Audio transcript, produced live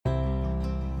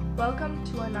Welcome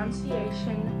to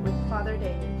Annunciation with Father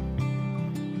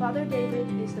David. Father David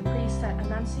is the priest at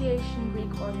Annunciation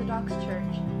Greek Orthodox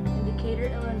Church in Decatur,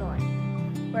 Illinois,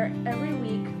 where every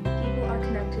week people are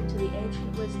connected to the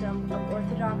ancient wisdom of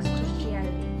Orthodox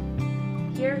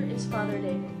Christianity. Here is Father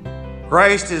David.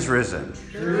 Christ is risen.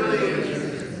 Truly is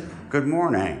risen. Good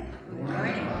morning. Good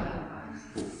morning.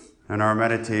 In our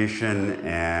meditation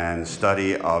and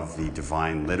study of the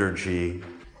Divine Liturgy,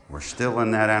 we're still in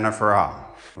that anaphora.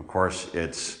 Of course,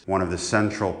 it's one of the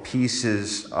central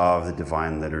pieces of the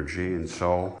Divine Liturgy, and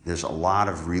so there's a lot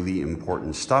of really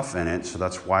important stuff in it, so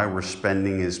that's why we're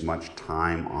spending as much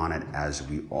time on it as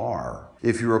we are.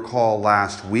 If you recall,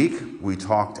 last week, we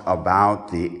talked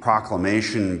about the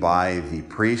proclamation by the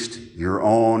priest, "Your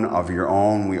own of your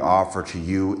own we offer to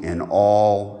you in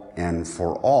all and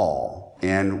for all."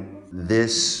 And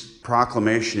this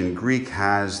proclamation in Greek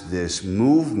has this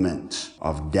movement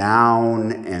of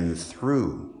down and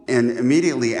through. And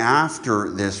immediately after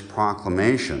this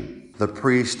proclamation, the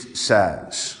priest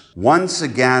says, "Once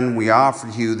again we offer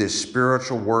to you this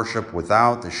spiritual worship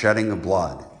without the shedding of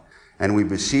blood. And we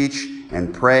beseech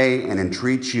and pray and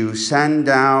entreat you, send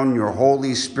down your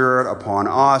Holy Spirit upon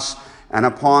us and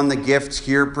upon the gifts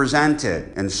here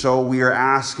presented." And so we are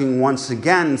asking once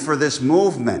again for this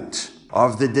movement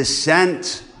of the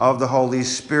descent of the Holy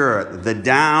Spirit, the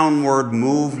downward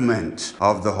movement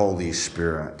of the Holy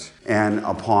Spirit, and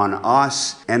upon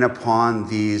us and upon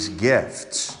these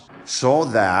gifts, so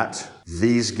that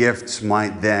these gifts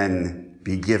might then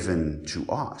be given to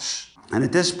us. And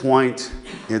at this point,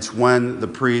 it's when the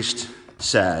priest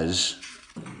says,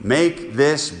 "Make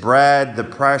this bread the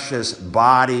precious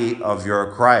body of your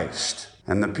Christ."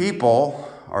 And the people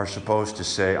are supposed to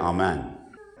say amen.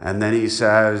 And then he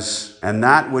says, "And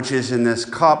that which is in this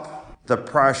cup, the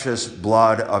precious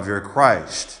blood of your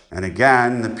Christ." And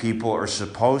again, the people are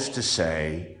supposed to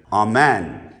say,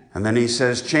 amen. And then he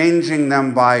says, "Changing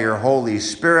them by your Holy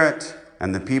Spirit."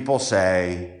 And the people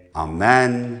say,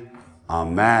 amen,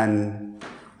 amen,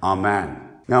 amen.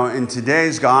 Now, in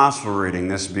today's gospel reading,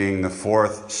 this being the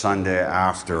fourth Sunday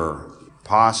after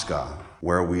Pascha,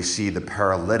 where we see the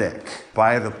paralytic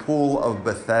by the pool of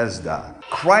Bethesda,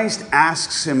 Christ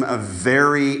asks him a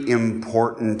very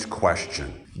important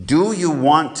question. Do you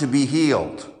want to be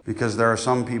healed? Because there are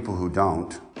some people who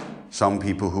don't. Some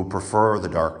people who prefer the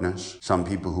darkness. Some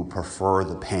people who prefer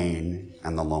the pain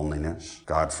and the loneliness.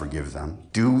 God forgive them.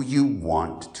 Do you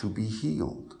want to be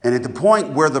healed? And at the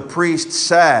point where the priest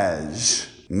says,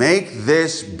 "Make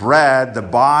this bread the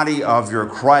body of your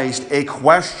Christ," a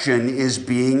question is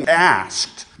being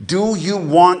asked. Do you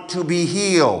want to be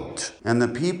healed? And the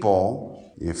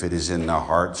people, if it is in their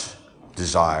heart's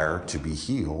desire to be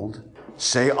healed,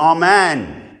 say,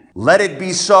 amen. Let it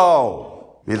be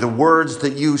so. May the words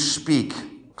that you speak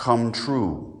come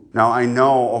true. Now, I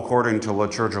know according to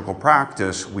liturgical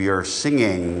practice, we are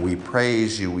singing, we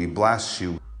praise you, we bless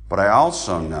you. But I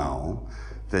also know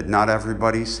that not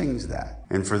everybody sings that.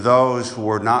 And for those who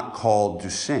are not called to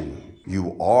sing,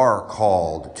 you are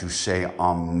called to say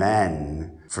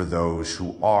amen for those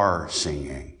who are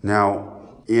singing. Now,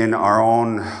 in our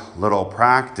own little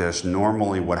practice,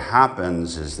 normally what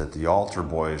happens is that the altar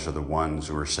boys are the ones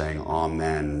who are saying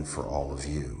amen for all of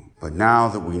you. But now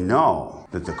that we know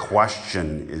that the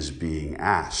question is being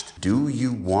asked, do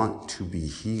you want to be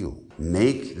healed?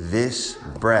 Make this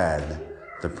bread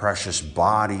the precious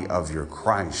body of your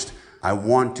Christ. I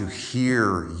want to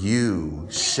hear you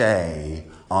say,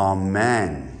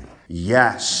 amen.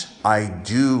 Yes, I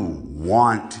do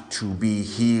want to be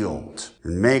healed.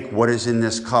 And make what is in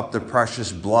this cup the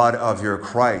precious blood of your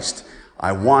Christ.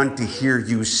 I want to hear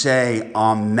you say,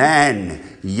 amen.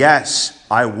 Yes,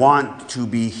 I want to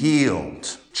be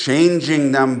healed.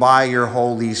 Changing them by your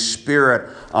Holy Spirit.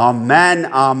 Amen,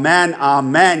 amen,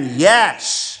 amen.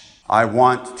 Yes, I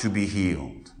want to be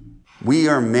healed. We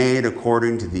are made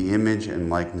according to the image and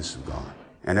likeness of God.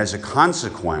 And as a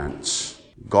consequence,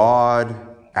 God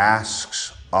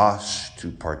asks us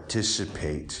to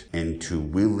participate and to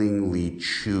willingly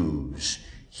choose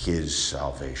his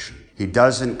salvation. He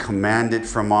doesn't command it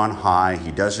from on high.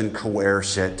 He doesn't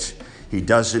coerce it. He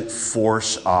doesn't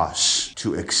force us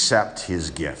to accept his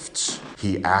gifts.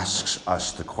 He asks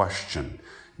us the question,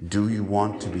 do you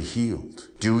want to be healed?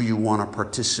 Do you want to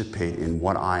participate in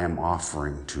what I am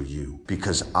offering to you?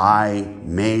 Because I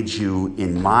made you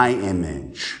in my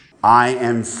image. I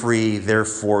am free,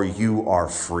 therefore you are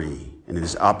free. And it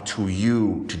is up to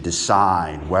you to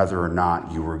decide whether or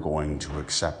not you are going to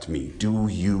accept me. Do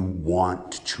you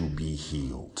want to be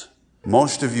healed?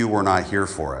 Most of you were not here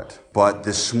for it, but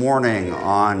this morning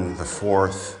on the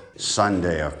fourth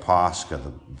Sunday of Pascha,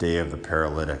 the day of the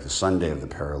paralytic, the Sunday of the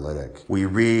paralytic, we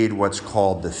read what's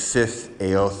called the fifth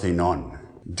Eothinon.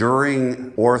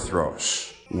 During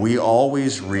Orthros, we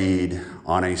always read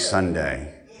on a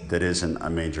Sunday that isn't a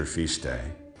major feast day,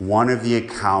 one of the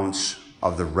accounts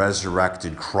of the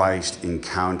resurrected Christ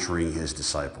encountering his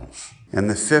disciples. And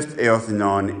the fifth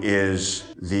Eothinon is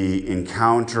the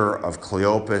encounter of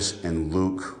Cleopas and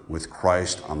Luke with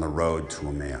Christ on the road to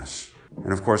Emmaus.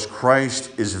 And of course,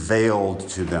 Christ is veiled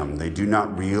to them. They do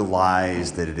not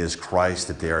realize that it is Christ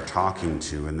that they are talking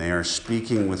to, and they are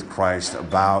speaking with Christ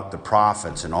about the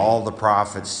prophets and all the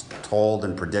prophets told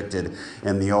and predicted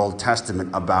in the Old Testament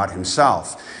about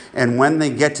himself. And when they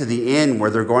get to the inn where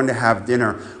they're going to have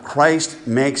dinner, Christ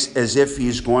makes as if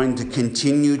he's going to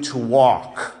continue to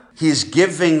walk. He's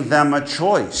giving them a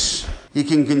choice. He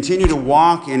can continue to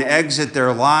walk and exit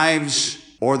their lives,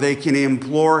 or they can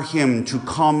implore him to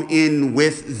come in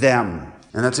with them.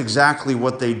 And that's exactly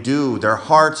what they do. Their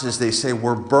hearts, as they say,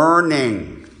 were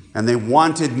burning, and they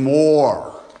wanted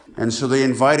more. And so they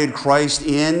invited Christ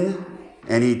in,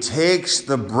 and he takes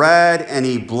the bread, and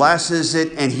he blesses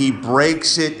it, and he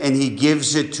breaks it, and he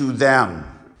gives it to them.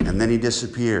 And then he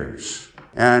disappears.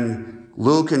 And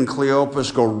Luke and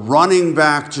Cleopas go running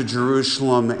back to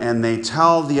Jerusalem, and they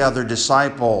tell the other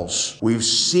disciples, we've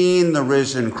seen the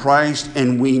risen Christ,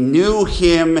 and we knew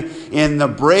him in the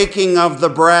breaking of the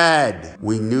bread.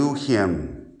 We knew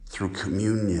him through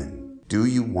communion. Do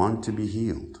you want to be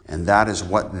healed? And that is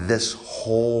what this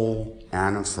whole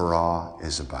anaphora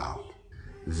is about.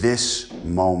 This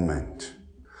moment,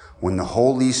 when the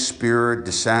Holy Spirit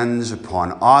descends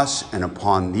upon us and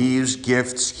upon these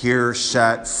gifts here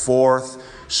set forth,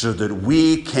 so that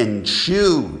we can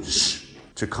choose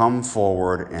to come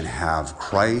forward and have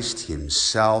Christ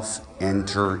himself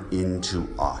enter into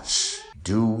us.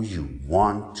 Do you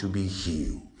want to be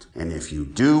healed? And if you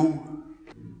do,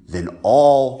 then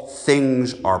all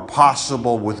things are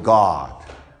possible with God.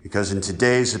 Because in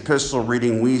today's epistle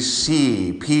reading, we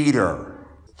see Peter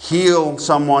heal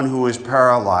someone who is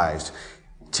paralyzed.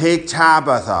 Take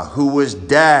Tabitha, who was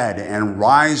dead, and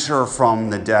rise her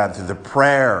from the dead through the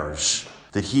prayers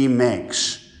that he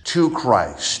makes to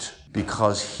Christ,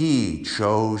 because he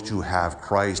chose to have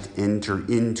Christ enter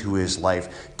into his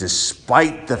life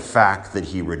despite the fact that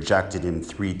he rejected him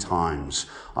 3 times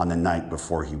on the night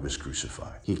before he was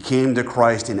crucified. He came to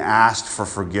Christ and asked for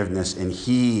forgiveness, and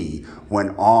he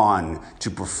went on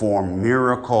to perform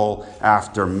miracle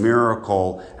after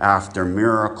miracle after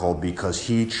miracle because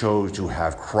he chose to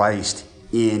have Christ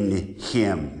in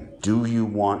him. Do you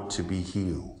want to be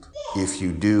healed? If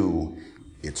you do,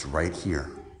 it's right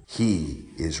here. He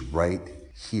is right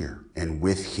here. And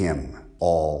with him,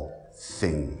 all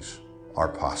things are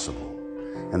possible.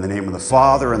 In the name of the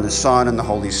Father, and the Son, and the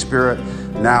Holy Spirit,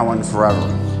 now and forever,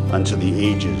 unto the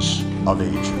ages of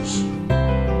ages.